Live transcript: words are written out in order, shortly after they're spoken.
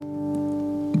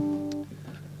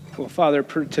Well, Father,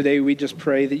 today we just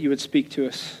pray that you would speak to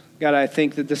us. God, I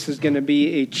think that this is going to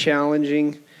be a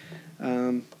challenging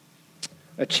sermon.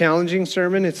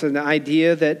 It's an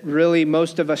idea that really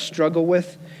most of us struggle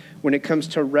with when it comes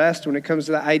to rest, when it comes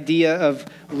to the idea of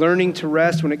learning to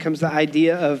rest, when it comes to the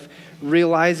idea of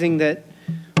realizing that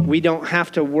we don't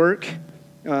have to work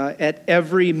at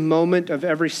every moment of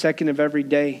every second of every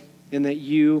day, and that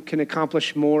you can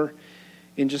accomplish more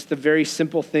in just the very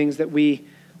simple things that we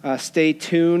stay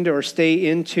tuned or stay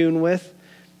in tune with,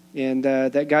 and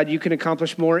that, God, you can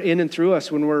accomplish more in and through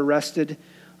us when we're rested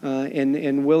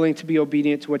and willing to be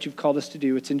obedient to what you've called us to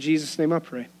do. It's in Jesus' name I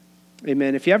pray.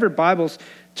 Amen. If you have your Bibles,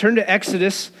 turn to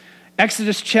Exodus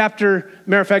chapter,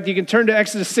 matter of fact, you can turn to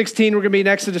Exodus 16. We're going to be in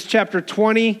Exodus chapter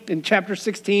 20. In chapter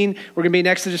 16, we're going to be in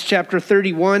Exodus chapter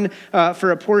 31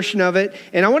 for a portion of it.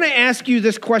 And I want to ask you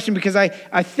this question because I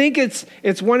think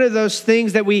it's one of those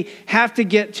things that we have to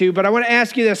get to. But I want to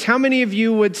ask you this. How many of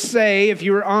you would say, if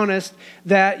you were honest,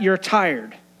 that you're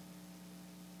tired?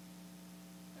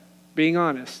 Being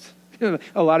honest.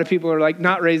 A lot of people are like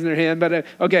not raising their hand, but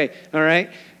okay, all right.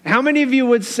 How many of you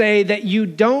would say that you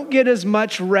don't get as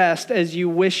much rest as you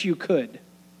wish you could?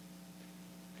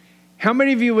 How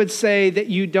many of you would say that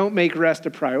you don't make rest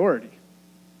a priority?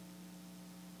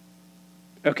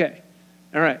 Okay,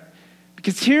 all right.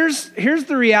 Because here's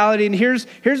the reality, and here's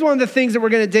one of the things that we're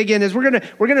going to dig in is we're going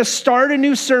to start a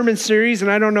new sermon series, and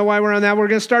I don't know why we're on that. We're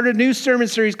going to start a new sermon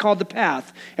series called The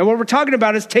Path. And what we're talking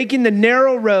about is taking the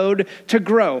narrow road to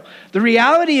grow. The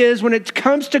reality is when it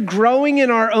comes to growing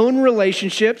in our own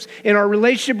relationships, in our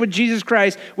relationship with Jesus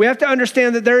Christ, we have to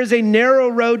understand that there is a narrow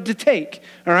road to take.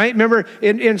 All right? Remember,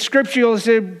 in Scripture, you'll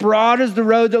say, broad is the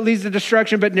road that leads to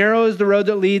destruction, but narrow is the road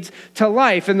that leads to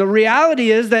life. And the reality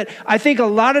is that I think a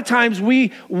lot of times we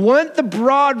want the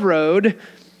broad road,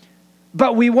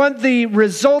 but we want the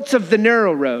results of the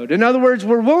narrow road. In other words,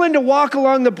 we're willing to walk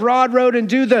along the broad road and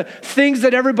do the things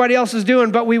that everybody else is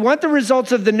doing, but we want the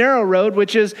results of the narrow road,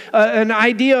 which is an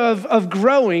idea of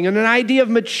growing and an idea of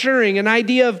maturing, an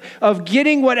idea of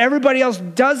getting what everybody else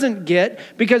doesn't get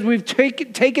because we've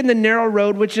taken the narrow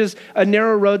road, which is a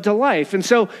narrow road to life. And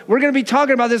so we're going to be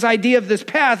talking about this idea of this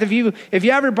path. If you have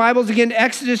your Bibles, again,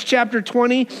 Exodus chapter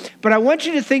 20, but I want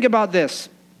you to think about this.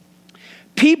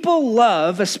 People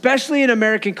love, especially in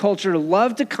American culture,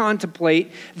 love to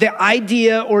contemplate the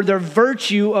idea or the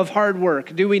virtue of hard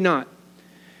work, do we not?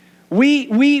 We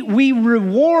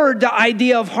reward the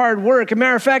idea of hard work. As a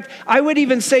matter of fact, I would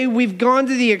even say we've gone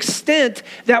to the extent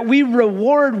that we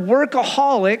reward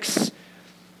workaholics,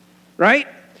 right?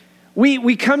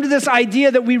 We come to this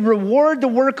idea that we reward the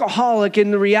workaholic,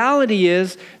 and the reality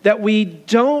is that we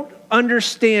don't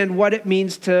understand what it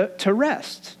means to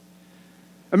rest.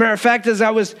 As a matter of fact, as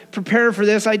I was preparing for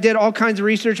this, I did all kinds of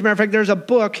research. As a matter of fact, there's a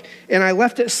book, and I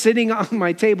left it sitting on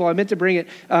my table. I meant to bring it.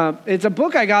 It's a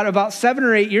book I got about 7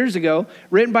 or 8 years ago,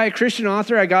 written by a Christian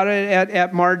author. I got it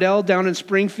at Mardell down in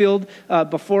Springfield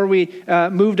before we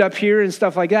moved up here and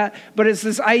stuff like that. But it's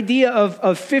this idea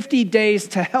of 50 days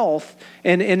to health.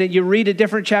 And you read a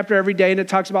different chapter every day, and it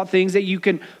talks about things that you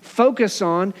can focus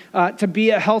on to be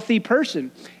a healthy person.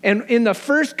 And in the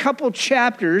first couple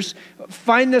chapters,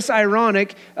 find this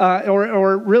ironic,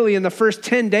 or really in the first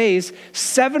 10 days,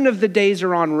 7 of the days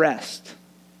are on rest.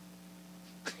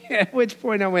 At which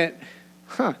point I went,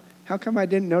 how come I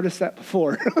didn't notice that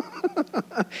before?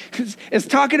 It's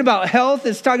talking about health.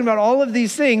 It's talking about all of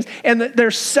these things. And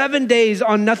there's 7 days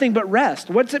on nothing but rest.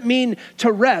 What's it mean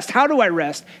to rest? How do I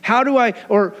rest?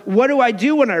 What do I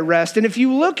do when I rest? And if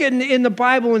you look in the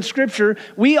Bible and Scripture,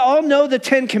 we all know the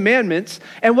 10 Commandments.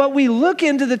 And what we look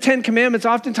into the 10 Commandments,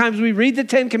 oftentimes we read the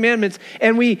 10 Commandments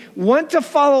and we want to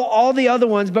follow all the other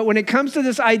ones. But when it comes to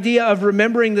this idea of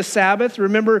remembering the Sabbath,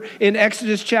 remember in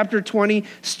Exodus chapter 20,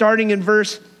 starting in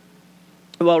verse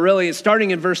it's starting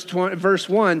in verse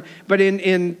 1, but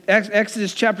in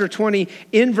Exodus chapter 20,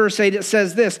 in verse 8, it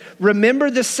says this: remember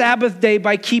the Sabbath day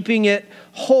by keeping it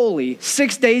holy.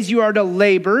 6 days you are to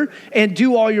labor and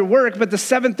do all your work, but the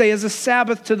 7th day is a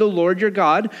Sabbath to the Lord your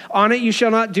God. On it you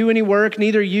shall not do any work,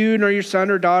 neither you nor your son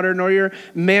or daughter, nor your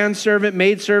manservant,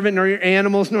 maidservant, nor your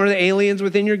animals, nor the aliens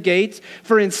within your gates.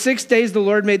 For in 6 days the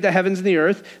Lord made the heavens and the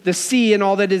earth, the sea and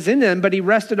all that is in them, but he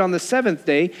rested on the 7th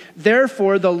day.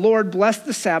 Therefore the Lord blessed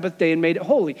the Sabbath day and made it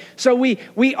holy. So we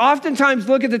oftentimes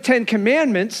look at the 10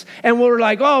 Commandments and we're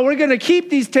like, oh, we're going to keep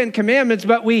these 10 Commandments,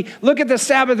 but we look at the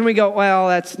Sabbath and we go, well,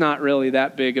 that's not really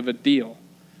that big of a deal.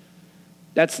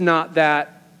 That's not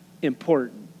that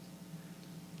important.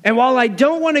 And while I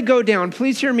don't want to go down,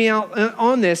 please hear me out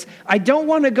on this, I don't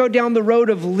want to go down the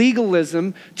road of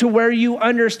legalism to where you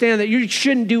understand that you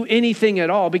shouldn't do anything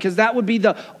at all, because that would be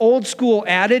the old school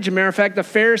adage. As a matter of fact, the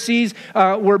Pharisees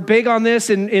were big on this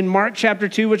in Mark chapter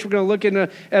 2, which we're going to look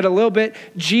at a little bit.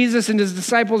 Jesus and his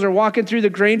disciples are walking through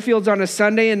the grain fields on a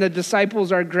Sunday, and the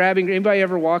disciples are grabbing. Anybody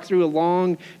ever walk through a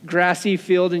long grassy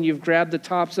field and you've grabbed the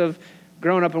tops of...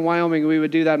 Growing up in Wyoming, we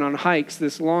would do that on hikes.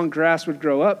 This long grass would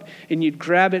grow up, and you'd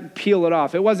grab it and peel it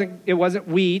off. It wasn't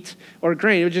wheat or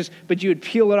grain. It was but you would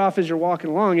peel it off as you're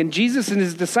walking along. And Jesus and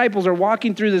his disciples are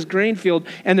walking through this grain field,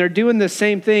 and they're doing the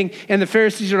same thing. And the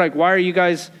Pharisees are like, "Why are you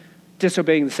guys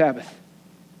disobeying the Sabbath?"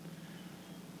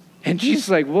 And Jesus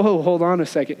is like, "Whoa, hold on a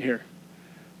second here."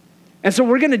 And so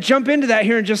we're going to jump into that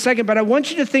here in just a second. But I want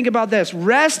you to think about this: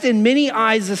 rest in many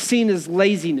eyes is seen as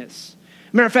laziness.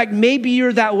 Matter of fact, maybe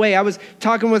you're that way. I was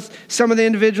talking with some of the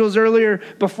individuals earlier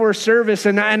before service,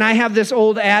 and I have this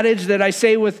old adage that I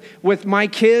say with my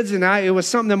kids, and it was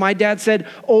something that my dad said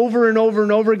over and over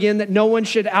and over again, that no one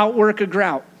should outwork a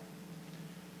drought.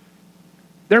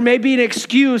 There may be an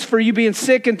excuse for you being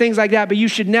sick and things like that, but you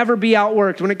should never be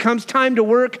outworked. When it comes time to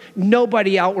work,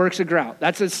 nobody outworks a drought.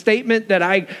 That's a statement that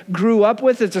I grew up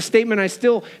with. It's a statement I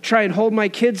still try and hold my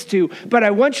kids to. But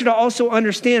I want you to also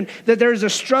understand that there's a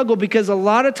struggle, because a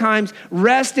lot of times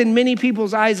rest in many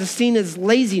people's eyes is seen as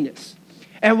laziness.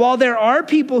 And while there are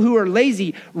people who are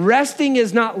lazy, resting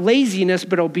is not laziness,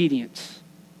 but obedience.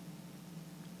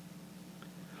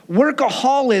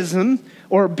 Workaholism,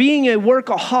 or being a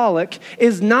workaholic,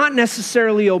 is not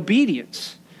necessarily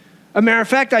obedience. A matter of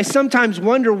fact, I sometimes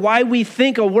wonder why we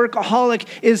think a workaholic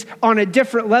is on a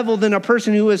different level than a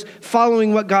person who is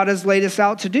following what God has laid us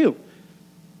out to do.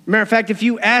 Matter of fact, if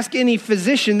you ask any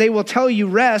physician, they will tell you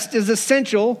rest is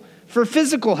essential for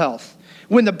physical health.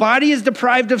 When the body is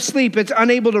deprived of sleep, it's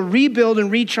unable to rebuild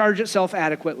and recharge itself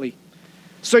adequately.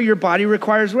 So your body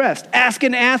requires rest. Ask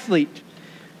an athlete,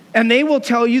 and they will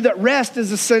tell you that rest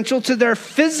is essential to their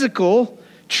physical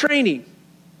training.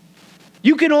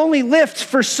 You can only lift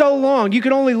for so long. You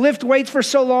can only lift weights for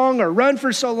so long or run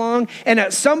for so long. And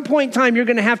at some point in time, you're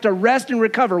going to have to rest and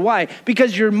recover. Why?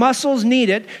 Because your muscles need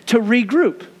it to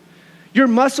regroup. Your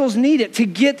muscles need it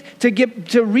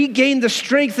to regain the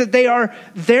strength that they are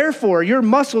there for. Your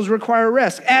muscles require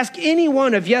rest. Ask any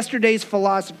one of yesterday's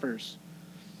philosophers,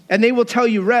 and they will tell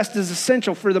you rest is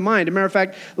essential for the mind. As a matter of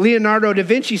fact, Leonardo da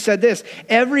Vinci said this: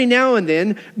 every now and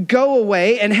then, go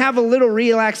away and have a little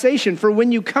relaxation. For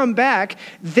when you come back,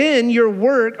 then your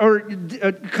work, or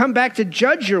come back to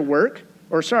judge your work,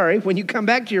 when you come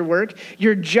back to your work,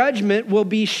 your judgment will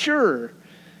be surer.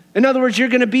 In other words, you're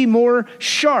going to be more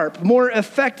sharp, more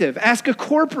effective. Ask a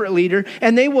corporate leader,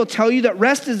 and they will tell you that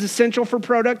rest is essential for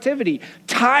productivity.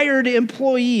 Tired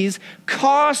employees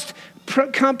cost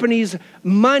companies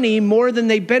money more than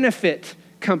they benefit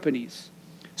companies.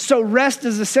 So rest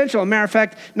is essential. As a matter of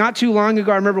fact, not too long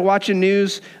ago, I remember watching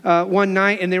news one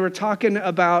night, and they were talking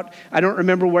about, I don't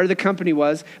remember where the company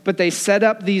was, but they set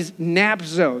up these nap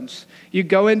zones. You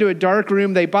go into a dark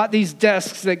room, they bought these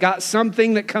desks that got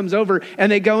something that comes over,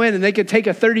 and they go in and they could take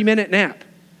a 30-minute nap.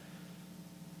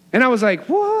 And I was like,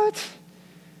 what?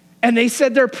 And they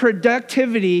said their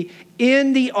productivity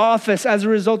in the office as a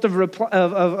result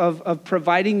of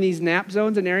providing these nap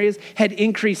zones and areas had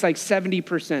increased like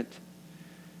 70%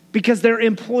 because their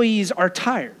employees are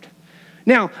tired.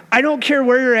 Now, I don't care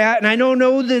where you're at, and I don't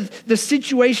know the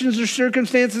situations or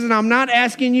circumstances, and I'm not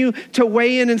asking you to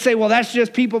weigh in and say, well, that's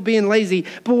just people being lazy.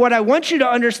 But what I want you to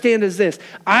understand is this: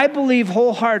 I believe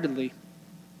wholeheartedly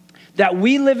that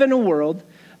we live in a world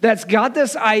that's got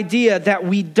this idea that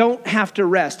we don't have to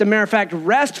rest. As a matter of fact,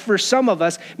 rest for some of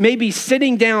us may be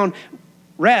sitting down,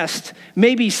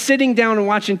 maybe sitting down and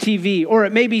watching TV, or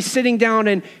it may be sitting down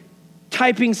and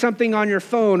typing something on your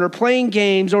phone or playing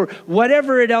games or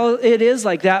whatever it is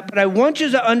like that. But I want you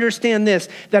to understand this,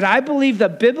 that I believe the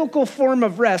biblical form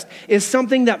of rest is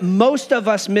something that most of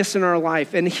us miss in our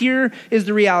life. And here is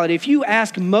the reality. If you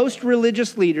ask most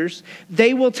religious leaders,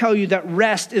 they will tell you that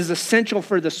rest is essential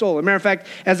for the soul. As a matter of fact,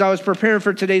 as I was preparing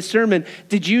for today's sermon,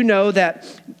 did you know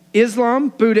that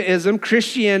Islam, Buddhism,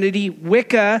 Christianity,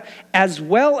 Wicca, as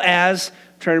well as,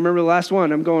 I'm trying to remember the last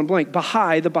one, I'm going blank,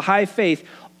 the Baha'i faith,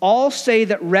 all say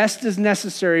that rest is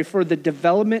necessary for the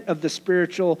development of the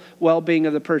spiritual well-being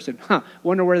of the person.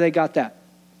 Wonder where they got that.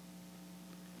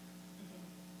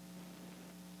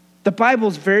 The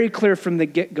Bible's very clear from the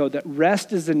get-go that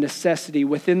rest is a necessity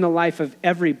within the life of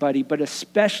everybody, but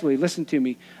especially, listen to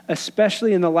me,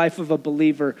 especially in the life of a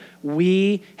believer,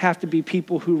 we have to be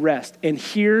people who rest. And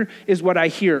here is what I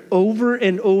hear over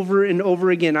and over and over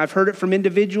again. I've heard it from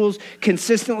individuals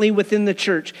consistently within the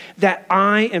church, that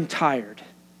I am tired.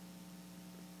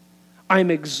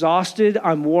 I'm exhausted.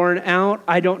 I'm worn out.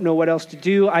 I don't know what else to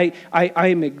do. I'm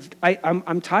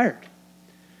tired.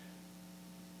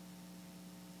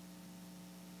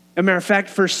 As a matter of fact,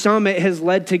 for some, it has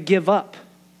led to give up,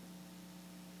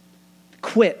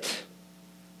 quit,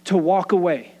 to walk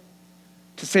away,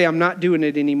 to say, I'm not doing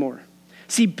it anymore.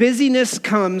 See, busyness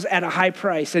comes at a high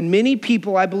price, and many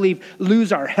people, I believe,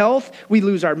 lose our health, we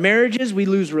lose our marriages, we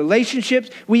lose relationships,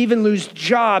 we even lose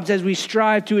jobs as we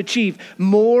strive to achieve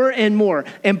more and more.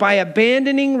 And by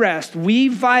abandoning rest, we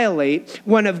violate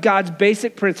one of God's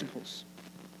basic principles.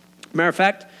 Matter of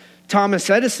fact, Thomas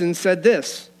Edison said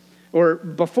this, or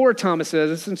before Thomas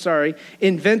Edison,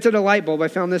 invented a light bulb. I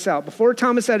found this out. Before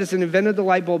Thomas Edison invented the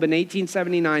light bulb in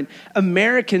 1879,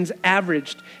 Americans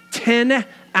averaged 10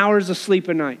 hours of sleep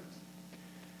a night.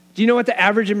 Do you know what the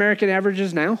average American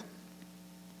averages now?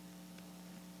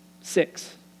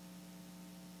 6.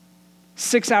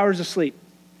 6 hours of sleep.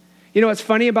 You know what's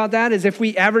funny about that is if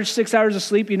we average 6 hours of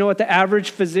sleep, you know what the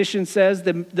average physician says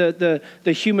the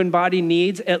human body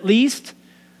needs at least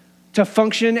to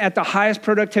function at the highest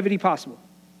productivity possible?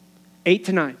 8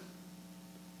 to 9.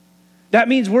 That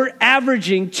means we're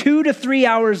averaging 2 to 3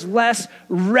 hours less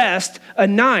rest a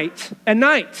night.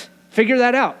 Figure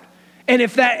that out. And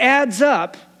if that adds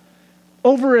up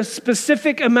over a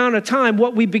specific amount of time,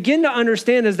 what we begin to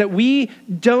understand is that we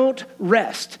don't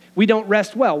rest. We don't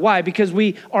rest well. Why? Because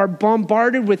we are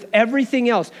bombarded with everything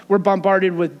else. We're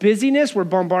bombarded with busyness. We're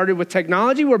bombarded with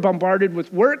technology. We're bombarded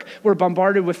with work. We're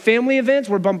bombarded with family events.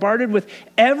 We're bombarded with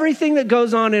everything that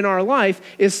goes on in our life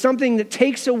is something that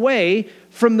takes away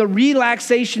from the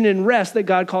relaxation and rest that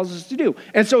God calls us to do.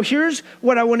 And so here's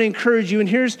what I want to encourage you, and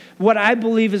here's what I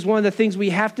believe is one of the things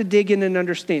we have to dig in and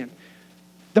understand.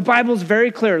 The Bible's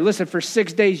very clear. Listen, for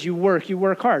 6 days you work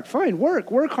hard. Fine,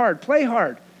 work hard, play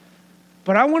hard.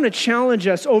 But I want to challenge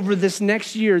us over this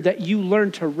next year that you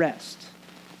learn to rest.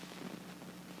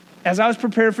 As I was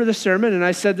prepared for the sermon, and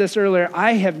I said this earlier,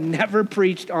 I have never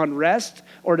preached on rest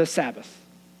or the Sabbath.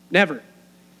 Never.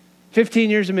 15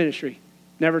 years of ministry.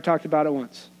 Never talked about it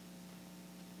once.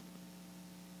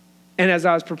 And as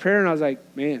I was preparing, I was like,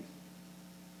 man,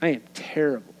 I am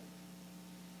terrible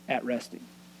at resting.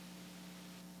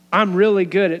 I'm really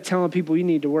good at telling people you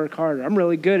need to work harder. I'm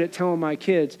really good at telling my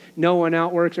kids no one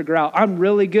outworks a growl. I'm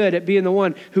really good at being the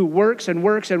one who works and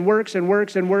works and works and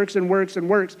works and works and works and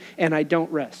works, and I don't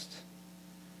rest.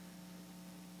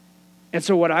 And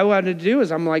so what I wanted to do is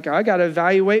I'm like, I got to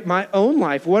evaluate my own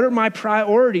life. What are my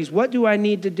priorities? What do I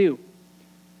need to do?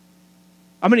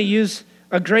 I'm going to use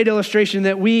a great illustration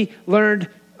that we learned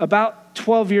about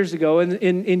 12 years ago.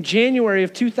 In January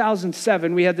of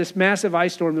 2007, we had this massive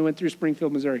ice storm that went through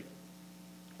Springfield, Missouri.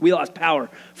 We lost power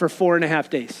for 4.5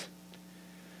 days.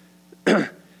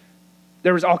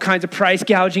 There was all kinds of price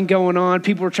gouging going on.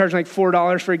 People were charging like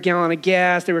 $4 for a gallon of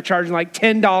gas. They were charging like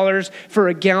 $10 for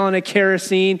a gallon of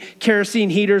kerosene. Kerosene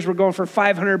heaters were going for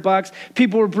 $500.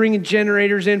 People were bringing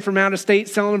generators in from out of state,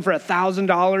 selling them for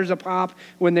 $1,000 a pop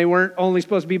when they weren't only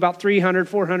supposed to be about $300,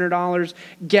 $400.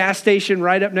 Gas station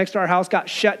right up next to our house got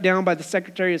shut down by the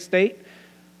Secretary of State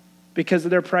because of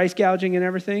their price gouging and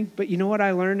everything. But you know what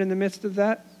I learned in the midst of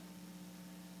that?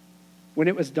 When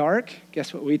it was dark,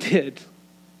 guess what we did?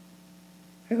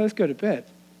 Hey, let's go to bed.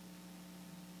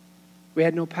 We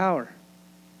had no power.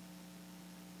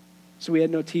 So we had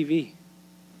no TV.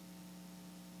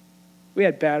 We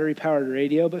had battery-powered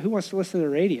radio, but who wants to listen to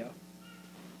the radio?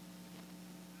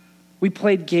 We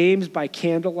played games by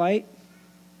candlelight.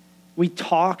 We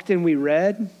talked and we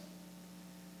read.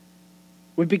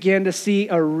 We began to see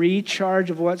a recharge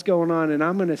of what's going on. And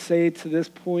I'm going to say to this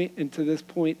point and to this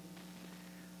point,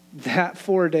 that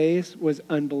 4 days was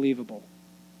unbelievable.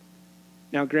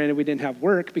 Now, granted, we didn't have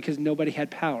work because nobody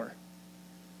had power.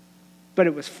 But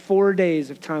it was 4 days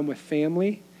of time with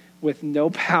family, with no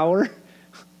power,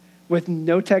 with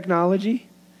no technology,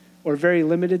 or very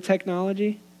limited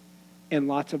technology, and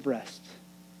lots of rest.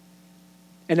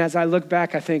 And as I look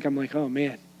back, I'm like, oh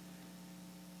man,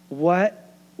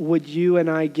 what would you and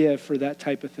I give for that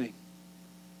type of thing?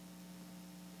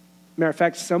 Matter of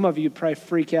fact, some of you probably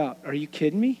freak out. Are you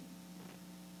kidding me?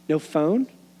 No phone?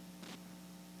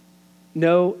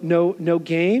 No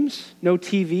games, no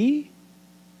TV,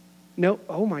 no,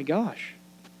 oh my gosh.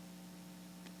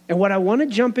 And what I want to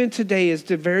jump in today is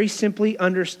to very simply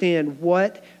understand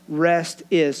what rest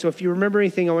is. So if you remember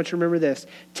anything, I want you to remember this.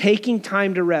 Taking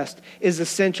time to rest is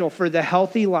essential for the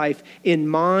healthy life in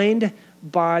mind,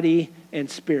 body, and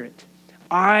spirit.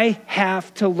 I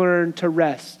have to learn to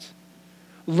rest.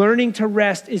 Learning to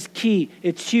rest is key.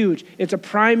 It's huge. It's a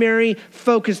primary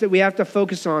focus that we have to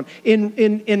focus on.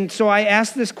 So I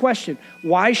asked this question,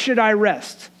 why should I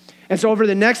rest? And so over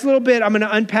the next little bit, I'm going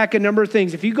to unpack a number of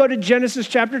things. If you go to Genesis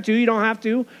chapter 2, you don't have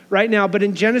to right now, but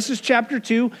in Genesis chapter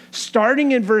 2,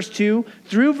 starting in verse 2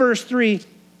 through verse 3,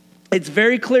 it's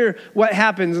very clear what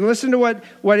happens. And listen to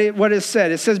what is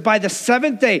said. It says, by the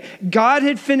seventh day, God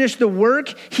had finished the work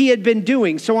he had been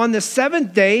doing. So on the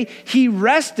seventh day, he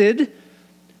rested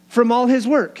from all his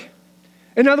work.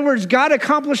 In other words, God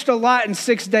accomplished a lot in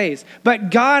 6 days,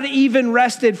 but God even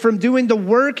rested from doing the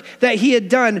work that he had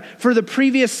done for the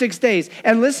previous 6 days.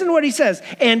 And listen to what he says.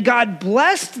 And God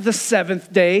blessed the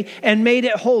seventh day and made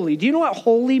it holy. Do you know what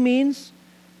holy means?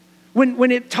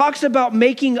 When it talks about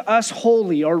making us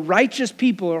holy or righteous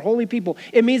people or holy people,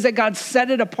 it means that God set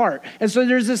it apart. And so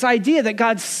there's this idea that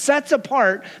God sets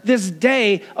apart this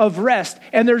day of rest.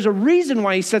 And there's a reason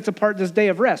why he sets apart this day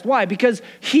of rest. Why? Because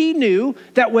he knew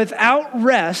that without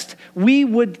rest, we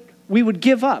would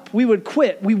give up. We would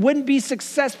quit. We wouldn't be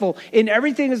successful in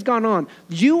everything that's gone on.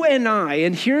 You and I,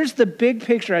 and here's the big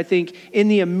picture, I think, in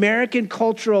the American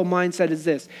cultural mindset is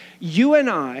this. You and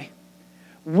I,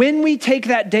 when we take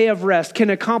that day of rest,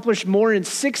 can accomplish more in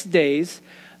 6 days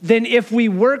than if we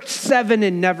worked 7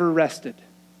 and never rested.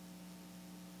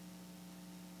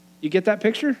 You get that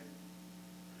picture?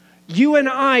 You and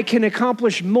I can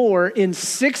accomplish more in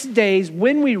 6 days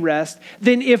when we rest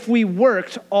than if we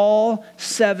worked all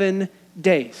 7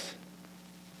 days.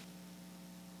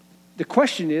 The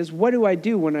question is, what do I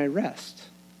do when I rest?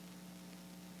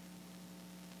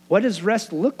 What does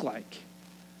rest look like?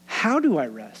 How do I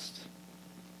rest?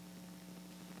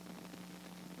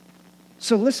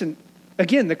 So listen,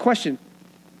 again, the question,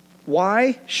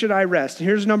 why should I rest?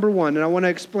 Here's number one, and I want to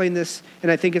explain this,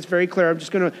 and I think it's very clear. I'm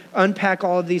just going to unpack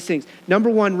all of these things.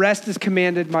 Number one, rest is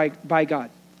commanded by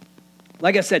God.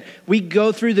 Like I said, we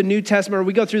go through the New Testament, or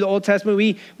we go through the Old Testament.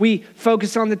 We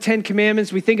focus on the 10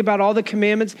 commandments. We think about all the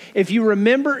commandments. If you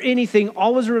remember anything,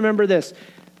 always remember this.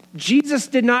 Jesus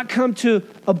did not come to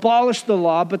abolish the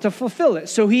law, but to fulfill it.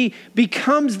 So he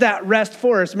becomes that rest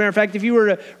for us. Matter of fact, if you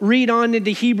were to read on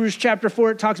into Hebrews chapter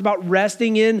 4, it talks about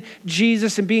resting in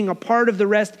Jesus and being a part of the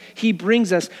rest he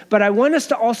brings us. But I want us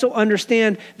to also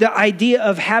understand the idea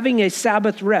of having a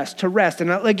Sabbath rest, to rest.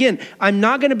 And again, I'm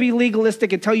not going to be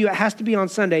legalistic and tell you it has to be on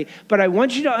Sunday, but I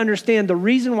want you to understand the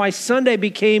reason why Sunday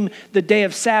became the day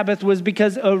of Sabbath was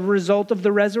because of a result of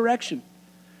the resurrection.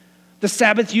 The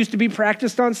Sabbath used to be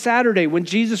practiced on Saturday. When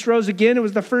Jesus rose again, it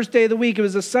was the first day of the week. It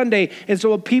was a Sunday. And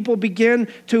so people began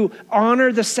to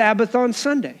honor the Sabbath on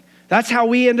Sunday. That's how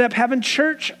we ended up having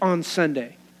church on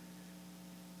Sunday.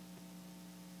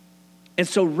 And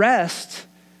so rest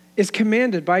is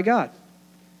commanded by God.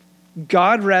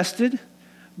 God rested.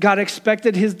 God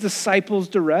expected his disciples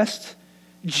to rest.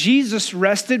 Jesus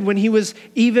rested when he was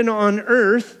even on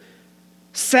earth.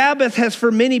 Sabbath has for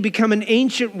many become an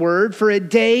ancient word for a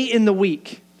day in the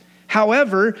week.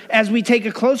 However, as we take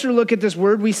a closer look at this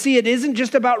word, we see it isn't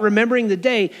just about remembering the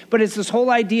day, but it's this whole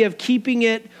idea of keeping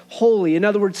it holy. In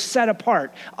other words, set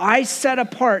apart. I set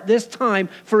apart this time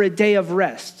for a day of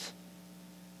rest.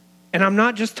 And I'm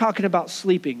not just talking about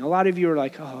sleeping. A lot of you are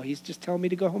like, oh, he's just telling me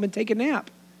to go home and take a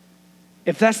nap.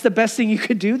 If that's the best thing you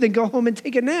could do, then go home and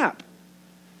take a nap.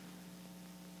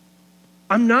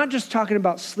 I'm not just talking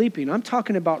about sleeping. I'm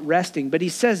talking about resting. But he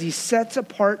says he sets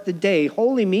apart the day.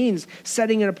 Holy means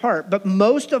setting it apart. But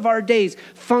most of our days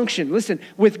function, listen,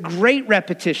 with great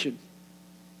repetition.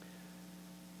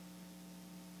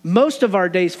 Most of our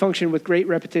days function with great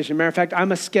repetition. Matter of fact,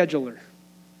 I'm a scheduler.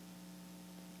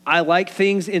 I like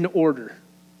things in order.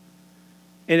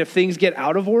 And if things get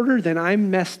out of order, then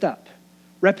I'm messed up.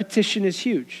 Repetition is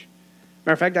huge.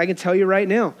 Matter of fact, I can tell you right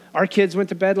now, our kids went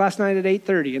to bed last night at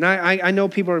 8:30. And I know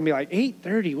people are going to be like,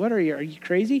 8:30, what are you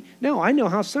crazy? No, I know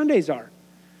how Sundays are.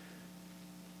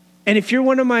 And if you're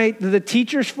one of the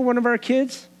teachers for one of our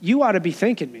kids, you ought to be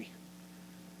thanking me.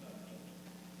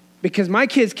 Because my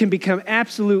kids can become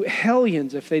absolute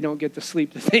hellions if they don't get the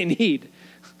sleep that they need.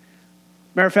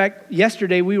 Matter of fact,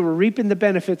 yesterday we were reaping the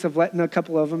benefits of letting a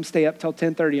couple of them stay up till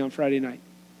 10:30 on Friday night.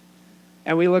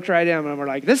 And we looked right at them and we're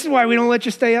like, this is why we don't let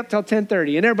you stay up till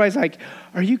 10:30. And everybody's like,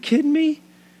 are you kidding me?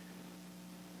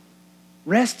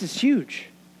 Rest is huge.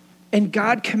 And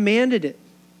God commanded it.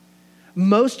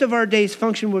 Most of our days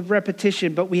function with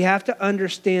repetition, but we have to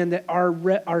understand that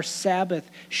our Sabbath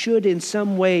should in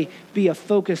some way be a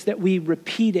focus that we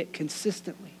repeat it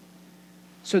consistently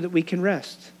so that we can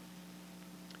rest.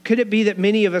 Could it be that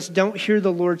many of us don't hear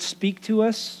the Lord speak to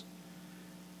us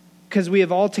because we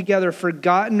have altogether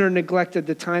forgotten or neglected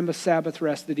the time of Sabbath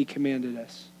rest that he commanded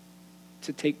us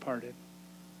to take part in?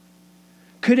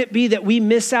 Could it be that we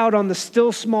miss out on the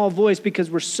still small voice because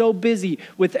we're so busy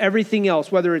with everything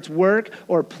else, whether it's work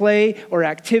or play or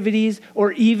activities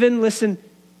or even, listen,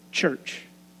 church?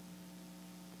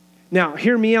 Now,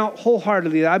 hear me out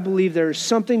wholeheartedly. I believe there is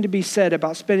something to be said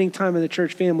about spending time in the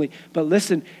church family. But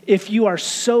listen, if you are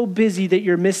so busy that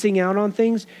you're missing out on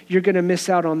things, you're going to miss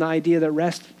out on the idea that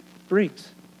rest brings.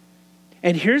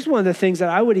 And here's one of the things that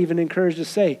I would even encourage to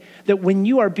say, that when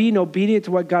you are being obedient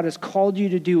to what God has called you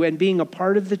to do and being a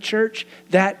part of the church,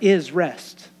 that is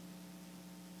rest.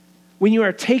 When you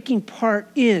are taking part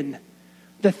in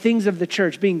the things of the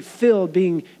church, being filled,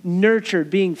 being nurtured,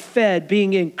 being fed,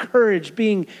 being encouraged,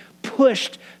 being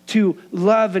pushed to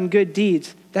love and good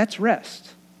deeds, that's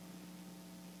rest.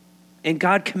 And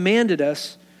God commanded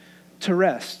us to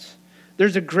rest.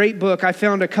 There's a great book. I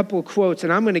found a couple of quotes,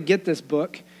 and I'm going to get this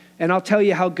book, and I'll tell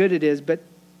you how good it is. But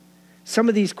some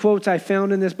of these quotes I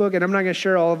found in this book, and I'm not going to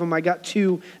share all of them. I got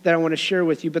two that I want to share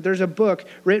with you. But there's a book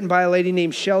written by a lady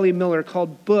named Shelley Miller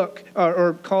called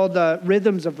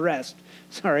Rhythms of Rest.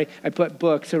 Sorry, I put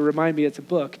book to remind me it's a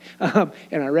book, and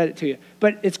I read it to you.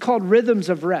 But it's called Rhythms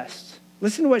of Rest.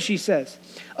 Listen to what she says.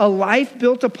 A life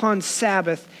built upon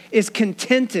Sabbath is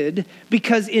contented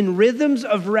because in rhythms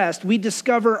of rest, we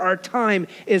discover our time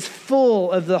is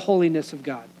full of the holiness of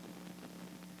God.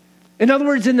 In other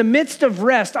words, in the midst of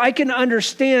rest, I can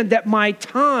understand that my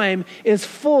time is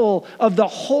full of the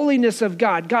holiness of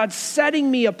God. God's setting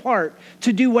me apart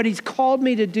to do what he's called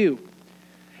me to do.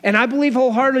 And I believe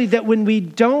wholeheartedly that when we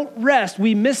don't rest,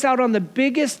 we miss out on the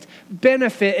biggest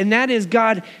benefit, and that is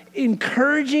God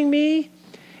encouraging me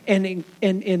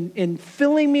and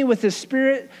filling me with his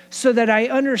Spirit so that I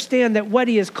understand that what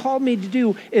he has called me to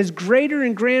do is greater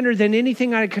and grander than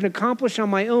anything I can accomplish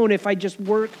on my own if I just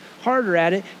work harder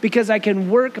at it, because I can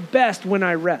work best when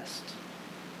I rest.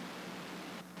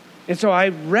 And so I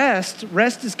rest.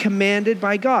 Rest is commanded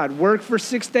by God. Work for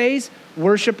 6 days,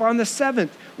 worship on the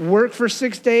seventh. Work for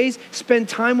 6 days, spend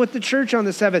time with the church on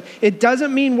the seventh. It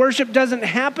doesn't mean worship doesn't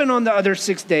happen on the other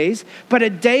 6 days, but a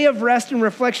day of rest and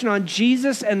reflection on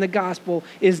Jesus and the gospel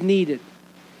is needed.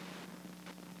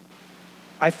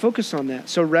 I focus on that.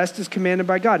 So rest is commanded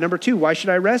by God. Number 2, why should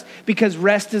I rest? Because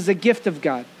rest is a gift of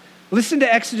God. Listen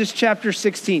to Exodus chapter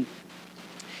 16.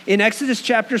 In Exodus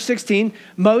chapter 16,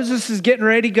 Moses is getting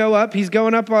ready to go up. He's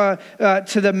going up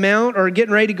to the mount, or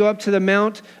getting ready to go up to the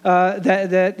mount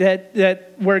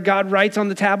that where God writes on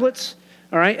the tablets.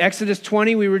 All right, Exodus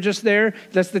 20, we were just there.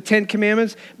 That's the 10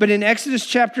 Commandments. But in Exodus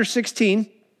chapter 16,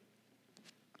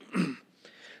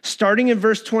 starting in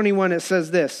verse 21, it says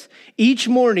this: each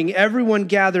morning, everyone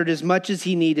gathered as much as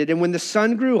he needed, and when the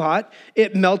sun grew hot,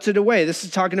 it melted away. This is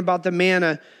talking about the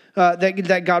manna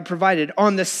that God provided.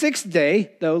 On the 6th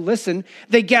day, though, listen,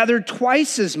 they gathered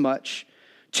twice as much,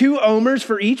 2 omers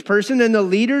for each person, and the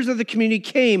leaders of the community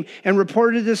came and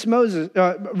reported this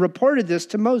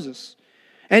to Moses.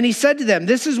 And he said to them,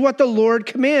 "This is what the Lord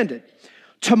commanded.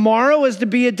 Tomorrow is to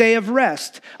be a day of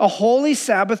rest, a holy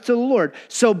Sabbath to the Lord.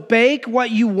 So bake what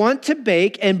you want to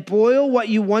bake and boil what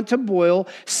you want to boil.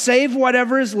 Save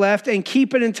whatever is left and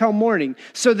keep it until morning."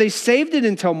 So they saved it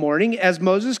until morning as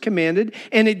Moses commanded,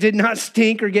 and it did not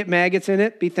stink or get maggots in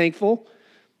it. Be thankful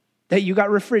that you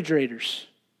got refrigerators.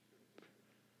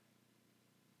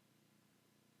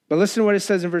 But listen to what it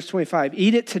says in verse 25.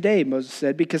 "Eat it today," Moses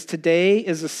said, "because today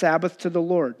is a Sabbath to the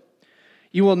Lord.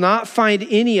 You will not find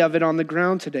any of it on the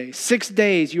ground today. 6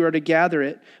 days you are to gather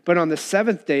it, but on the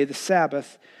 7th day, the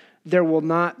Sabbath, there will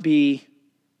not be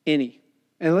any."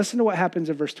 And listen to what happens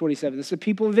in verse 27. This is the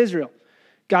people of Israel.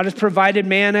 God has provided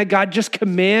manna. God just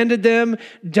commanded them,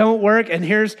 don't work. And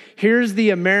here's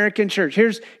the American church.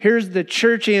 Here's the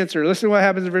church answer. Listen to what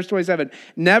happens in verse 27.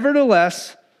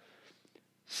 "Nevertheless,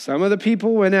 some of the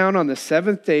people went out on the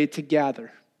 7th day to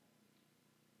gather,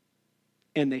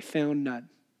 and they found none."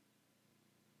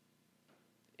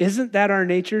 Isn't that our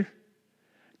nature?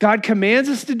 God commands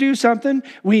us to do something.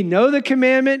 We know the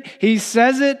commandment. He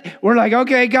says it. We're like,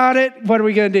 okay, got it. What are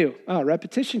we going to do? Oh,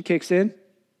 repetition kicks in.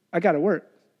 I got to work.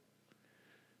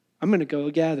 I'm going to go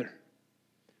gather.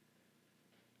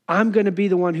 I'm going to be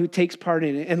the one who takes part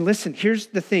in it. And listen, here's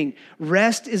the thing.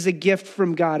 Rest is a gift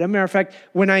from God. As a matter of fact,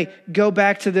 when I go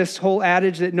back to this whole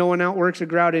adage that no one outworks a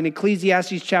drought, in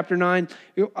Ecclesiastes chapter 9,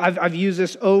 I've used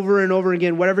this over and over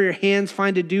again. Whatever your hands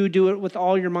find to do, do it with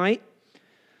all your might.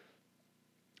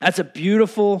 That's a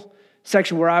beautiful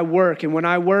section where I work. And when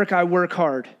I work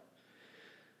hard.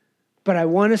 But I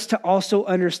want us to also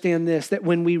understand this, that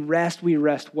when we rest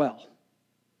well.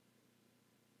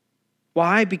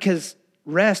 Why? Because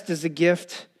rest is a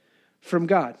gift from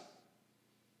God.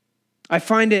 I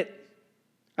find it,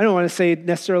 I don't want to say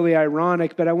necessarily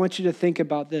ironic, but I want you to think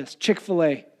about this.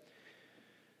 Chick-fil-A,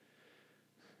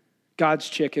 God's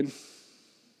chicken.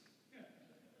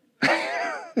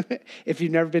 If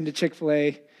you've never been to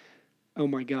Chick-fil-A, oh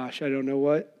my gosh, I don't know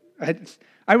what.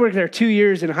 I worked there 2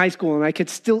 years in high school, and I could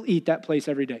still eat that place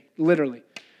every day, literally.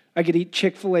 I could eat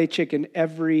Chick-fil-A chicken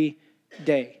every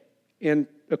day. And,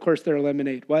 of course, their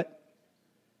lemonade. What?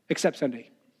 Except Sunday.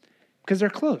 Because they're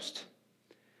closed.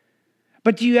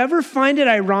 But do you ever find it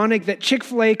ironic that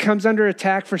Chick-fil-A comes under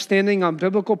attack for standing on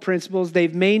biblical principles?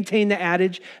 They've maintained the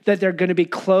adage that they're going to be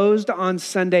closed on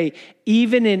Sunday,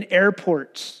 even in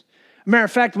airports. Matter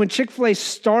of fact, when Chick-fil-A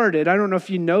started, I don't know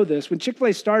if you know this, when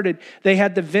Chick-fil-A started, they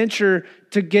had the venture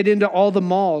to get into all the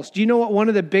malls. Do you know what one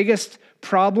of the biggest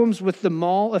problems with the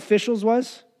mall officials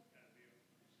was?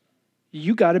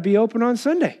 You got to be open on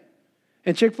Sunday.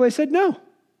 And Chick-fil-A said no.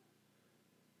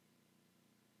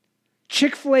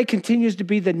 Chick-fil-A continues to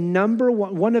be the number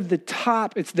one of the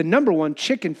top, it's the number one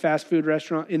chicken fast food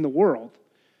restaurant in the world.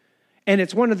 And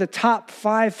it's one of the top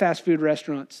 5 fast food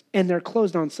restaurants, and they're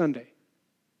closed on Sunday.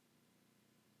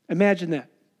 Imagine that.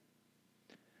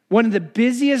 One of the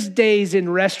busiest days in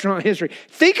restaurant history.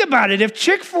 Think about it. If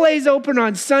Chick-fil-A is open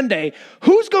on Sunday,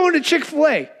 who's going to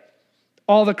Chick-fil-A?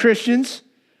 All the Christians.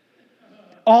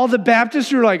 All the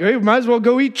Baptists who are like, hey, we might as well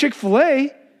go eat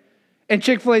Chick-fil-A. And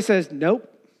Chick-fil-A says, nope,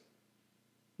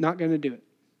 not going to do it.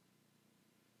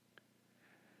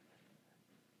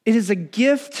 It is a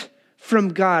gift from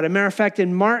God. As a matter of fact,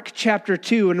 in Mark chapter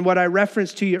 2, and what I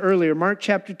referenced to you earlier, Mark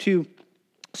chapter 2,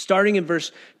 starting in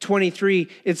verse 23,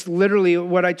 it's literally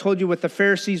what I told you with the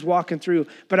Pharisees walking through.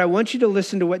 But I want you to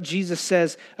listen to what Jesus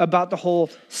says about the whole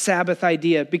Sabbath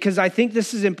idea, because I think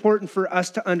this is important for us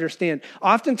to understand.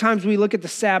 Oftentimes we look at the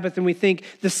Sabbath and we think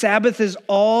the Sabbath is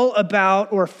all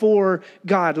about or for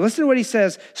God. Listen to what he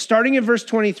says, starting in verse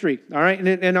 23. All right,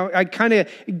 and I kind of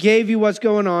gave you what's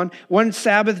going on. One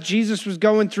Sabbath, Jesus was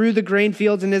going through the grain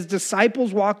fields and his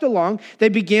disciples walked along. They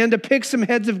began to pick some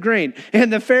heads of grain.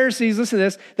 And the Pharisees, listen to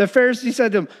this, the Pharisee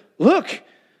said to him, look,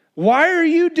 why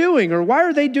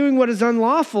are they doing what is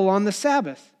unlawful on the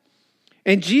Sabbath?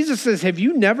 And Jesus says, have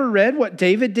you never read what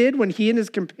David did when he and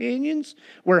his companions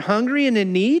were hungry and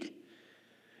in need?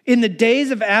 In the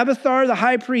days of Abiathar the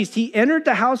high priest, he entered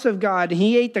the house of God and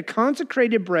he ate the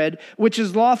consecrated bread, which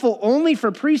is lawful only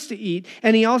for priests to eat,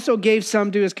 and he also gave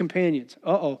some to his companions.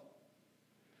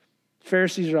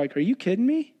 Pharisees are like, are you kidding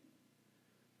me?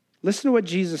 Listen to what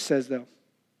Jesus says, though.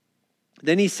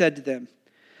 Then he said to them,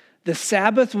 the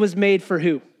Sabbath was made for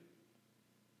who?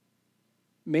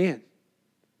 Man.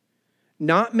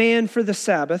 Not man for the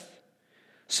Sabbath.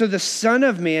 So the Son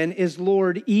of Man is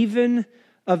Lord even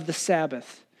of the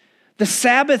Sabbath. The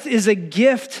Sabbath is a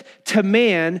gift to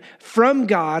man from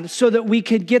God so that we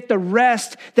can get the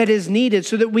rest that is needed,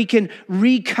 so that we can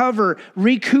recover,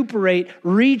 recuperate,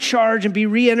 recharge, and be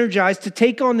re-energized to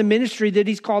take on the ministry that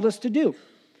he's called us to do.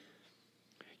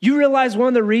 You realize one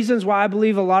of the reasons why I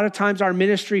believe a lot of times our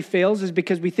ministry fails is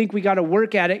because we think we got to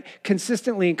work at it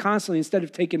consistently and constantly instead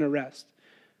of taking a rest.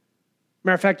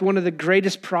 Matter of fact, one of the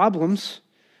greatest problems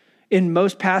in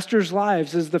most pastors'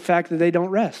 lives is the fact that they don't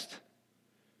rest.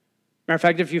 Matter of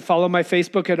fact, if you follow my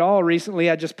Facebook at all, recently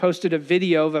I just posted a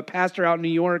video of a pastor out in New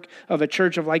York of a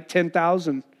church of like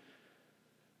 10,000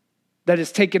 that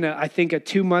has taken, I think, a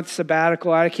 2-month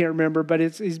sabbatical. I can't remember, but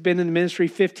he's been in the ministry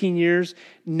 15 years,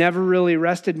 never really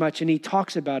rested much, and he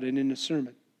talks about it in a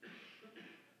sermon.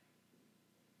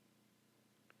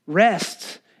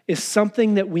 Rest is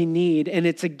something that we need, and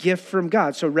it's a gift from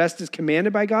God. So rest is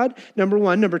commanded by God, number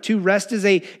 1. Number 2, rest is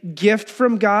a gift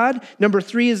from God. Number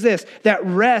 3 is this, that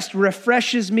rest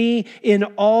refreshes me in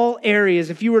all areas.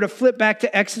 If you were to flip back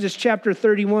to Exodus chapter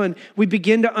 31, we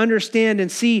begin to understand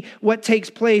and see what takes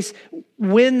place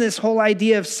when this whole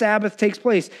idea of Sabbath takes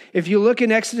place. If you look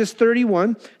in Exodus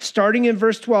 31, starting in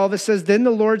verse 12, it says, then the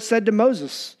Lord said to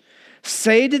Moses,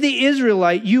 say to the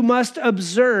Israelite, you must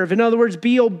observe. In other words,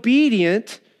 be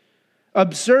obedient.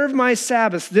 Observe my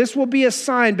Sabbaths. This will be a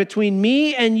sign between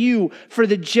me and you for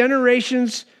the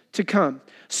generations to come.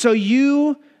 So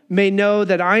you may know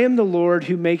that I am the Lord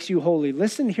who makes you holy.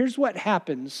 Listen, here's what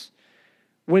happens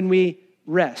when we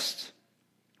rest.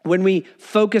 When we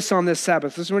focus on this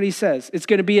Sabbath. This is what he says. It's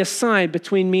going to be a sign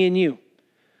between me and you.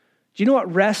 Do you know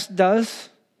what rest does?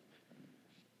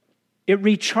 It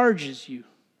recharges you.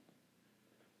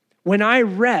 When I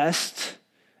rest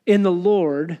in the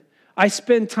Lord, I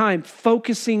spend time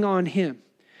focusing on him.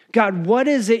 God, what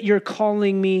is it you're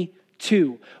calling me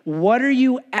to? What are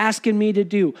you asking me to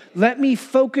do? Let me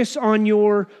focus on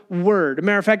your word. As a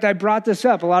matter of fact, I brought this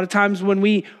up. A lot of times when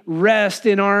we rest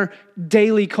in our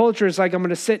daily culture, it's like I'm going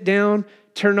to sit down,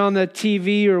 turn on the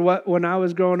TV, or what when I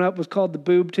was growing up was called the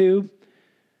boob tube.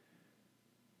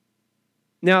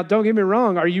 Now, don't get me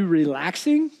wrong. Are you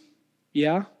relaxing?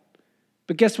 Yeah.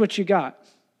 But guess what you got?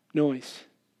 Noise.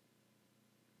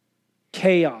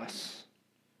 Chaos.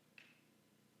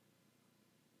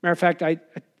 Matter of fact, I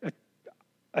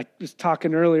was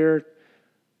talking earlier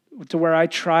to where I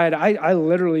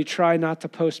literally try not to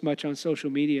post much on social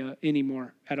media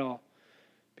anymore at all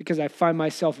because I find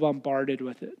myself bombarded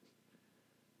with it.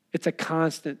 It's a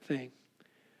constant thing.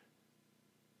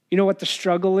 You know what the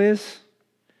struggle is?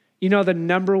 You know the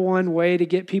number one way to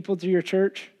get people to your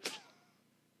church?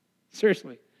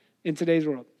 Seriously, in today's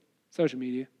world, social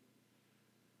media.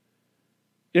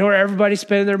 You know where everybody's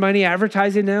spending their money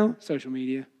advertising now? Social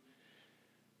media.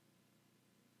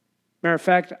 Matter of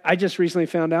fact, I just recently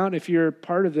found out, if you're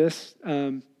part of this,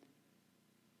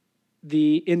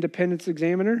 the Independence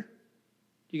Examiner,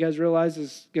 you guys realize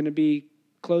is going to be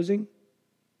closing?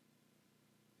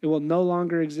 It will no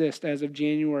longer exist as of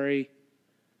January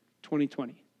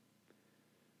 2020.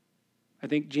 I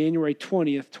think January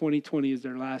 20th, 2020 is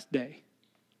their last day.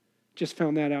 Just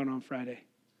found that out on Friday.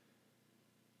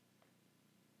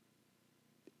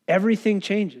 Everything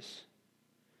changes.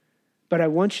 But I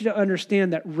want you to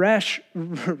understand that rest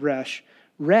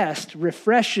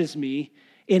refreshes me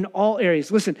in all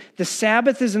areas. Listen, the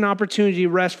Sabbath is an opportunity to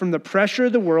rest from the pressure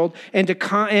of the world and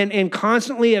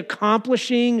constantly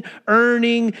accomplishing,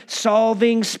 earning,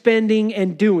 solving, spending,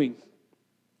 and doing.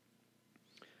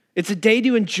 It's a day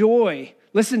to enjoy.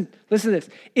 Listen to this.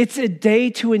 It's a day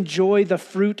to enjoy the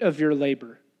fruit of your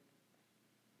labor.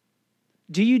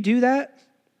 Do you do that?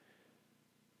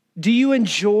 Do you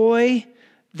enjoy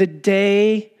the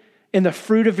day and the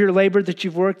fruit of your labor that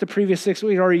you've worked the previous 6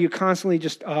 weeks? Or are you constantly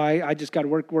just, I just got to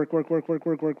work?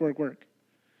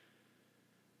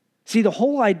 See, the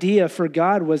whole idea for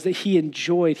God was that he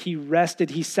enjoyed, he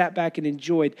rested, he sat back and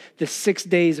enjoyed the 6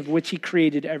 days of which he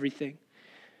created everything.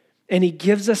 And he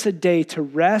gives us a day to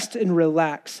rest and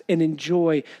relax and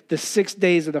enjoy the 6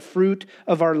 days of the fruit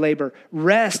of our labor.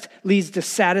 Rest leads to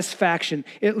satisfaction.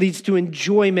 It leads to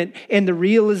enjoyment and the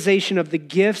realization of the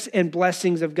gifts and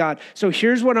blessings of God. So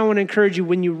here's what I want to encourage you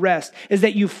when you rest, is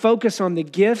that you focus on the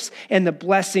gifts and the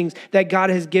blessings that God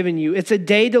has given you. It's a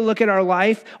day to look at our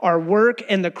life, our work,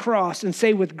 and the cross and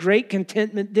say with great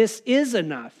contentment, this is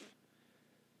enough.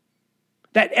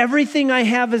 That everything I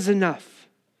have is enough.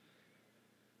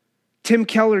 Tim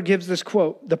Keller gives this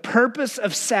quote: the purpose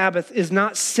of Sabbath is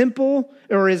not simply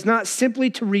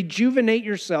to rejuvenate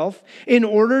yourself in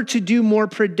order to do more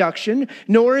production,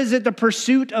 nor is it the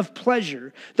pursuit of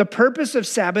pleasure. The purpose of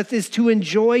Sabbath is to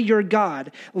enjoy your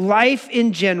God, life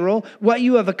in general, what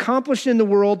you have accomplished in the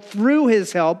world through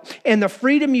his help, and the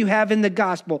freedom you have in the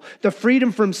gospel, the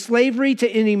freedom from slavery to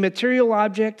any material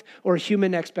object or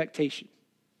human expectation.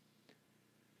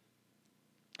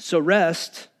 So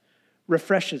rest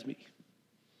refreshes me.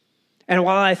 And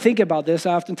while I think about this,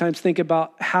 I oftentimes think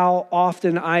about how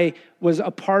often I was a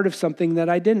part of something that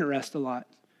I didn't rest a lot.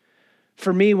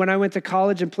 For me, when I went to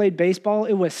college and played baseball,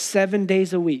 it was 7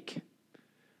 days a week.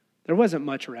 There wasn't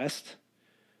much rest.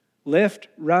 Lift,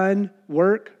 run,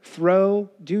 work, throw,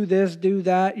 do this, do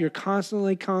that. You're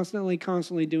constantly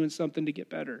doing something to get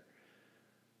better.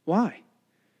 Why?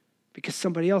 Because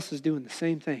somebody else is doing the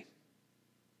same thing.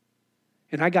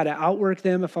 And I got to outwork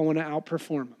them if I want to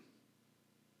outperform them.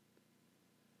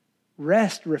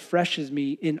 Rest refreshes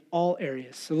me in all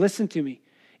areas. So listen to me.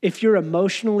 If you're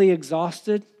emotionally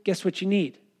exhausted, guess what you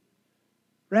need?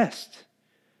 Rest.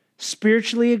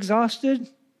 Spiritually exhausted?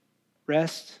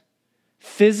 Rest.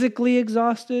 Physically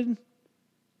exhausted?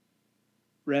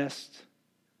 Rest.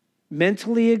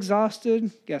 Mentally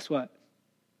exhausted? Guess what?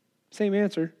 Same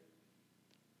answer.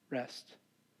 Rest.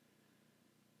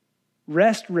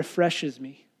 Rest refreshes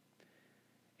me.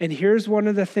 And here's one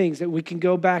of the things that we can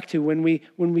go back to when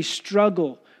we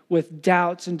struggle with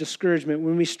doubts and discouragement,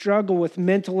 when we struggle with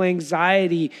mental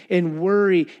anxiety and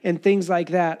worry and things like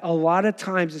that. A lot of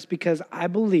times it's because I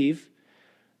believe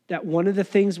that one of the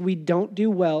things we don't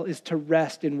do well is to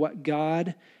rest in what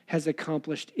God has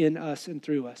accomplished in us and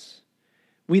through us.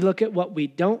 We look at what we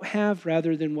don't have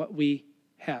rather than what we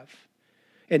have.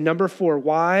 And number 4,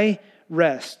 why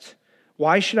rest?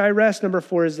 Why should I rest? Number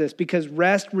 4 is this: because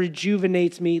rest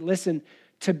rejuvenates me, listen,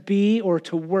 to be or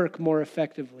to work more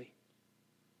effectively.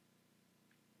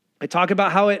 I talk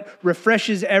about how it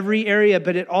refreshes every area,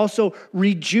 but it also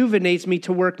rejuvenates me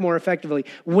to work more effectively.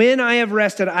 When I have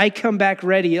rested, I come back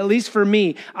ready. At least for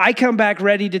me, I come back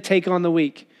ready to take on the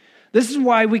week. This is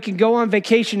why we can go on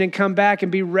vacation and come back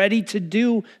and be ready to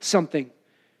do something.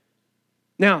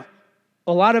 Now,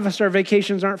 a lot of us, our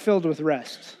vacations aren't filled with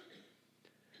rest.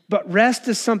 But rest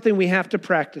is something we have to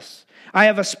practice. I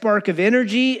have a spark of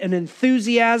energy and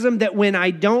enthusiasm that when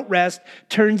I don't rest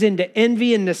turns into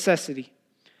envy and necessity.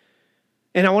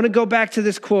 And I want to go back to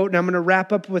this quote, and I'm going to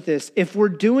wrap up with this. If we're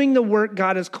doing the work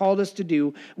God has called us to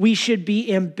do, we should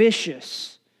be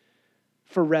ambitious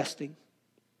for resting.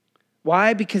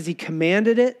 Why? Because he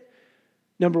commanded it,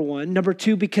 number one. Number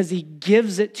two, because he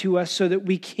gives it to us so that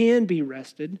we can be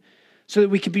rested, so that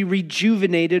we can be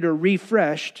rejuvenated or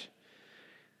refreshed.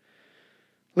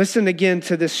 Listen again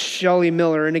to this Shelley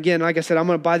Miller. And again, like I said, I'm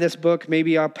going to buy this book.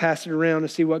 Maybe I'll pass it around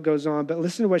and see what goes on. But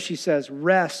listen to what she says.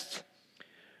 Rest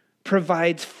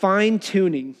provides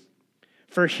fine-tuning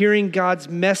for hearing God's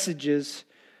messages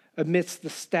amidst the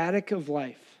static of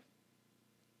life.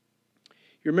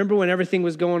 You remember when everything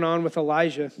was going on with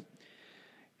Elijah?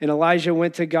 And Elijah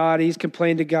went to God. He's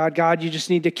complained to God, God, you just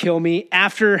need to kill me.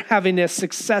 After having a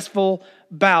successful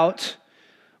bout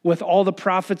with all the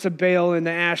prophets of Baal and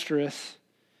the Ashtoreth.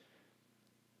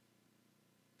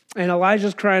 And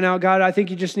Elijah's crying out, God, I think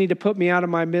you just need to put me out of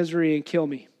my misery and kill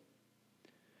me.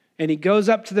 And he goes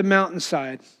up to the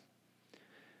mountainside.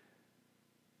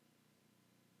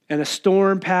 And a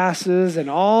storm passes and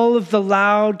all of the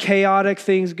loud, chaotic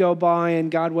things go by, and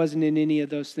God wasn't in any of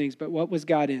those things. But what was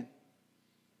God in?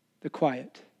 The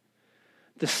quiet.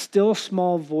 The still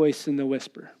small voice in the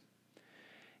whisper.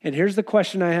 And here's the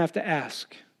question I have to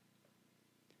ask.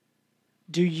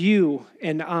 Do you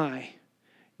and I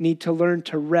need to learn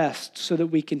to rest so that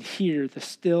we can hear the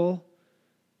still,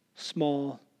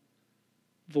 small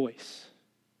voice?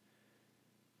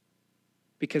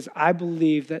 Because I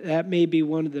believe that that may be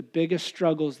one of the biggest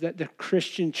struggles that the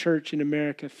Christian church in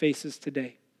America faces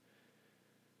today.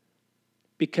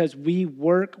 Because we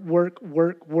work.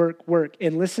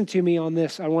 And listen to me on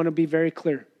this. I want to be very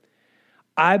clear.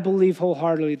 I believe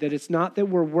wholeheartedly that it's not that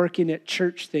we're working at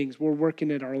church things, we're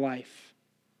working at our life.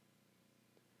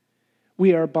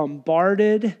 We are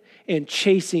bombarded and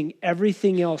chasing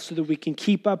everything else so that we can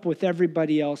keep up with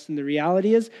everybody else. And the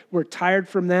reality is we're tired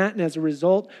from that. And as a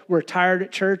result, we're tired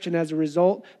at church. And as a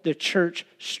result, the church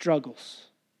struggles.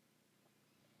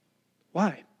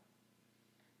 Why?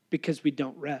 Because we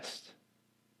don't rest.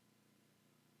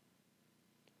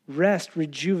 Rest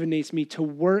rejuvenates me to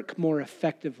work more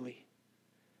effectively.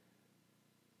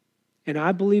 And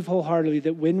I believe wholeheartedly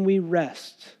that when we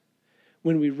rest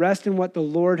in what the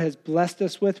Lord has blessed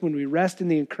us with, when we rest in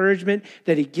the encouragement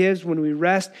that he gives, when we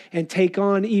rest and take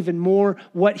on even more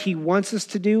what he wants us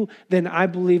to do, then I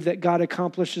believe that God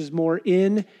accomplishes more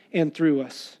in and through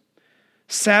us.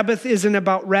 Sabbath isn't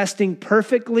about resting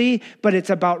perfectly, but it's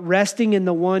about resting in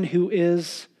the one who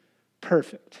is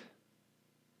perfect.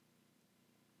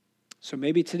 So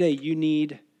maybe today you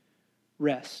need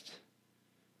rest.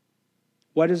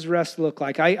 What does rest look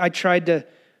like? I tried to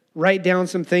write down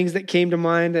some things that came to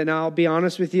mind, and I'll be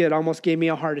honest with you, it almost gave me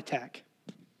a heart attack.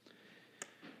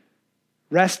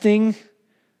 Resting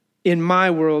in my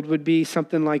world would be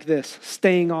something like this: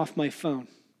 staying off my phone.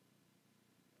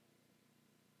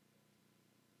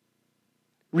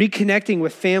 Reconnecting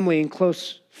with family and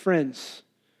close friends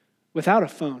without a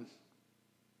phone,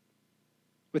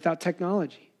 without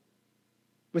technology,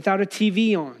 without a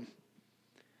TV on,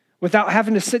 without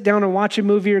having to sit down and watch a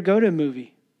movie or go to a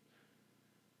movie.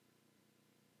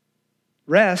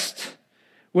 Rest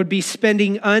would be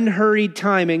spending unhurried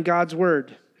time in God's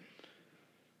word.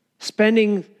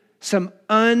 Spending some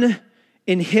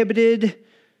uninhibited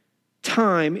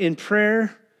time in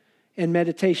prayer and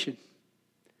meditation.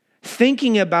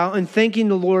 Thinking about and thanking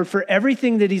the Lord for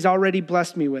everything that he's already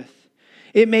blessed me with.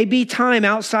 It may be time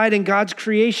outside in God's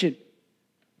creation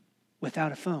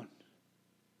without a phone.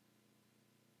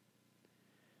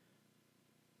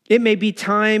 It may be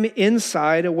time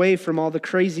inside, away from all the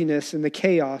craziness and the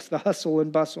chaos, the hustle and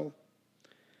bustle.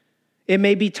 It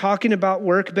may be talking about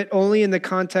work, but only in the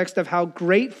context of how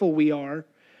grateful we are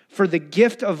for the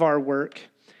gift of our work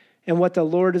and what the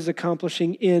Lord is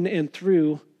accomplishing in and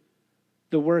through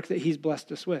the work that he's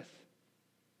blessed us with.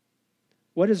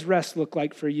 What does rest look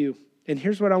like for you? And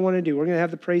here's what I want to do. We're going to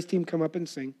have the praise team come up and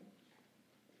sing.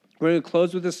 We're going to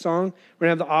close with this song. We're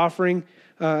going to have the offering.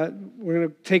 We're going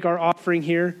to take our offering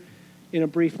here in a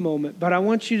brief moment. But I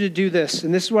want you to do this,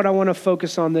 and this is what I want to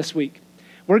focus on this week.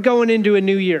 We're going into a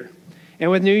new year. And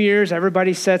with New Year's,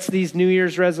 everybody sets these New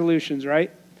Year's resolutions,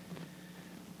 right?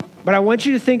 But I want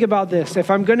you to think about this.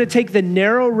 If I'm going to take the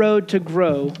narrow road to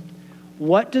grow,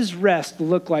 what does rest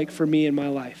look like for me in my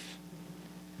life?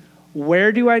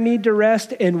 Where do I need to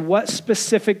rest, and what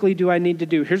specifically do I need to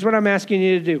do? Here's what I'm asking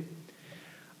you to do.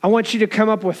 I want you to come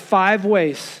up with 5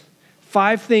 ways,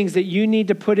 5 things that you need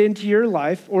to put into your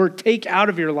life or take out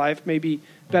of your life, maybe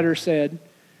better said,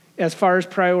 as far as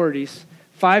priorities.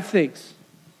 5 things.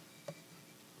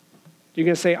 You're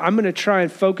going to say, I'm going to try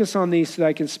and focus on these so that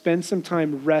I can spend some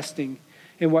time resting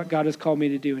in what God has called me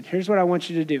to do. And here's what I want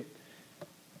you to do.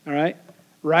 All right?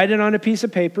 Write it on a piece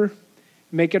of paper.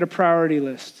 Make it a priority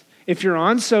list. If you're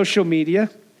on social media,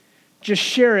 just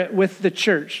share it with the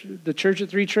church. The Church at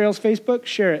 3 Trails Facebook,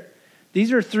 share it.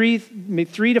 These are 3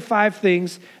 to 5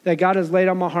 things that God has laid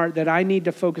on my heart that I need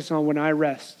to focus on when I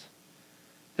rest.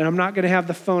 And I'm not going to have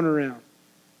the phone around.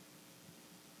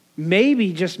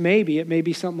 Maybe, just maybe, it may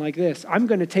be something like this. I'm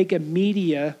going to take a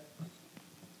media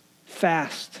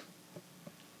fast.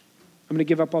 I'm going to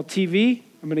give up on TV.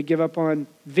 I'm going to give up on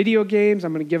video games.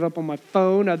 I'm going to give up on my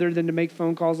phone other than to make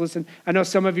phone calls. Listen, I know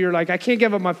some of you are like, I can't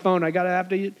give up my phone. I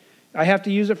have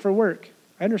to use it for work.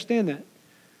 I understand that.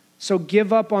 So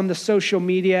give up on the social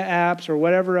media apps or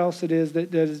whatever else it is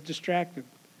that is distracting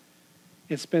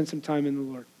and spend some time in the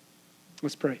Lord.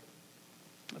 Let's pray.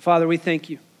 Father, we thank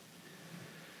you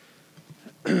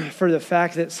for the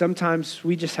fact that sometimes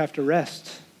we just have to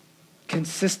rest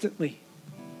consistently.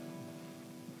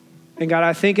 And God,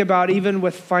 I think about even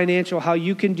with financial, how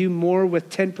you can do more with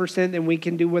 10% than we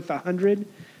can do with 100.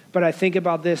 But I think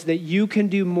about this, that you can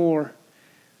do more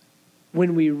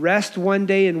when we rest one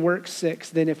day and work 6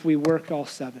 than if we worked all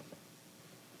 7.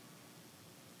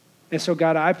 And so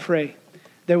God, I pray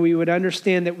that we would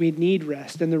understand that we need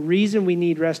rest. And the reason we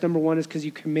need rest, number 1, is because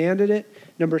you commanded it.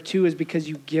 Number 2 is because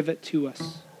you give it to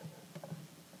us.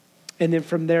 And then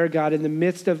from there, God, in the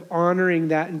midst of honoring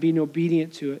that and being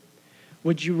obedient to it,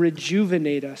 would you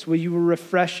rejuvenate us? Will you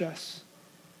refresh us?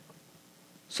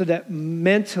 So that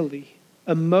mentally,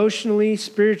 emotionally,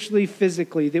 spiritually,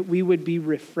 physically, that we would be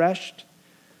refreshed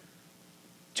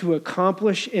to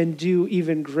accomplish and do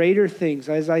even greater things.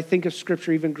 As I think of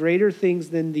Scripture, even greater things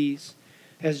than these,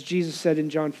 as Jesus said in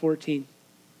John 14.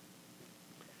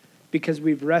 Because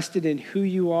we've rested in who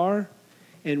you are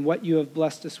and what you have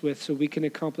blessed us with, so we can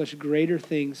accomplish greater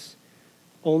things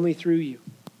only through you.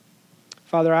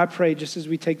 Father, I pray just as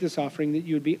we take this offering that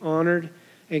you would be honored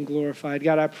and glorified.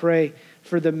 God, I pray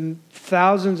for the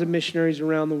thousands of missionaries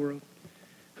around the world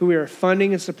who we are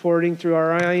funding and supporting through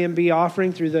our IMB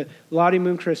offering, through the Lottie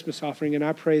Moon Christmas offering. And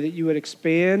I pray that you would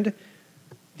expand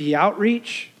the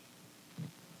outreach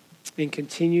and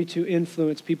continue to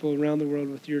influence people around the world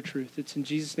with your truth. It's in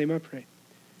Jesus' name I pray.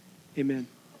 Amen.